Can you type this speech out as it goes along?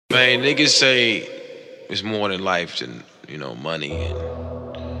Man, niggas say it's more than life than, you know, money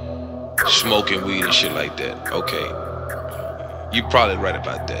and smoking weed and shit like that. Okay, you probably right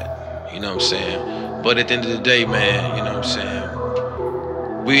about that. You know what I'm saying? But at the end of the day, man, you know what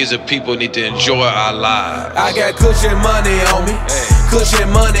I'm saying? We as a people need to enjoy our lives. I got cushion money on me. Hey.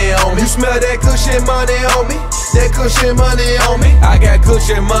 Cushion money on me. You smell that cushion money on me? That cushion money on me. I got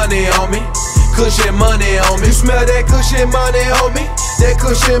cushion money on me. Cushion money on me. You smell that cushion money on me? That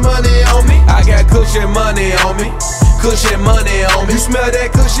cushion money on me. I got cushion money on me. Cushion money on me. You smell that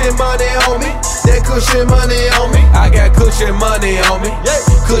cushion money on me? That cushion money on me. I got cushion money on me.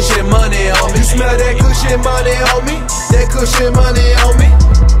 Cushion money on me. You smell that cushion money on me? That cushion money on me.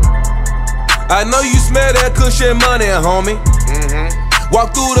 I know you smell that cushion money, homie.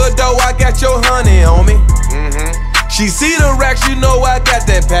 Walk through the door, I got your honey on me. She see the racks, you know I got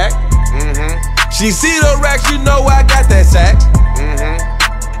that pack. She see the racks, you know I got that sack.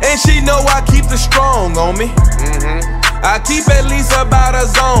 And she know I keep the strong on me. I keep at least about a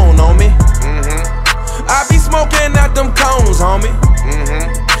zone on me. I be smoking out them cones, homie.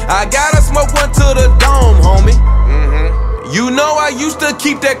 I gotta smoke one to the dome, homie. You know I used to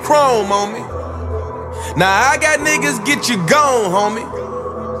keep that chrome on me. Now I got niggas get you gone, homie.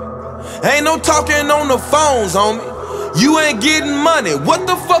 Ain't no talking on the phones, homie. You ain't getting money, what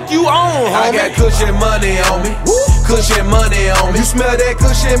the fuck you on, homie? I got cushion money on me. Cushion money on me. You smell that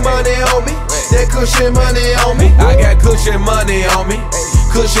cushion money on me? That cushion money on me. I got cushion money on me.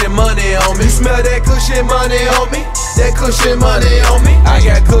 Cushion money on me. You smell that cushion money on me? That cushion money on me. I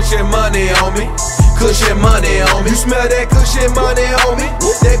got cushion money on me. Cushion money on me. You smell that cushion money on me?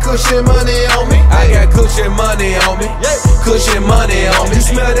 That cushion money on me. I got cushion money on me. Cushion money on me. You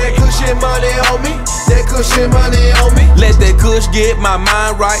smell that cushion money on me? That cushion money on me. Let that kush get my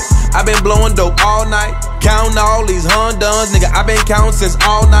mind right. I been blowing dope all night, counting all these Honduns, nigga. I been counting since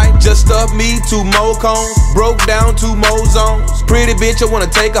all night. Just stuffed me 2 more cones, broke down 2 more zones. Pretty bitch, I wanna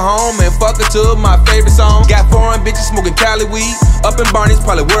take her home and fuck her to my favorite song. Got foreign bitches smoking Cali weed. Up in Barney's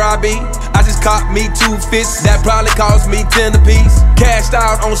probably where I be. I just caught me 2 fits, that probably cost me 10 apiece. Cashed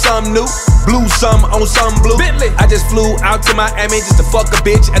out on something new, blew some on something blue. Bentley. I just flew out to Miami just to fuck a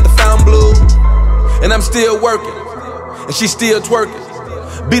bitch at the Fontainebleau. And I'm still working, and she still twerking.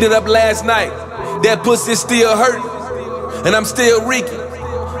 Beat it up last night, that pussy still hurting. And I'm still reeking,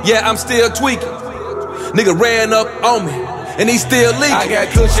 yeah, I'm still tweaking. Nigga ran up on me, and he still leaking. I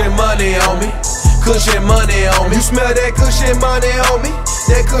got cushion money on me. Cushion money on me. You smell that cushion money on me?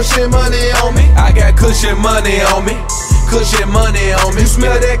 That cushion money on me. I got cushion money on me. Cushion money on me. You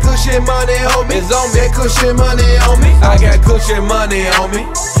smell that cushion money on me? It's on me. That cushion money on me. I got cushion money on me.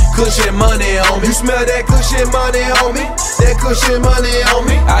 Cushion money on me. You smell that cushion money on me? That cushion money on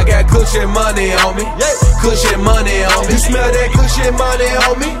me. I got cushion money on me. Cushion money on me. You smell that cushion money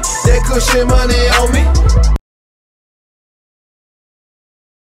on me? That cushion money on me.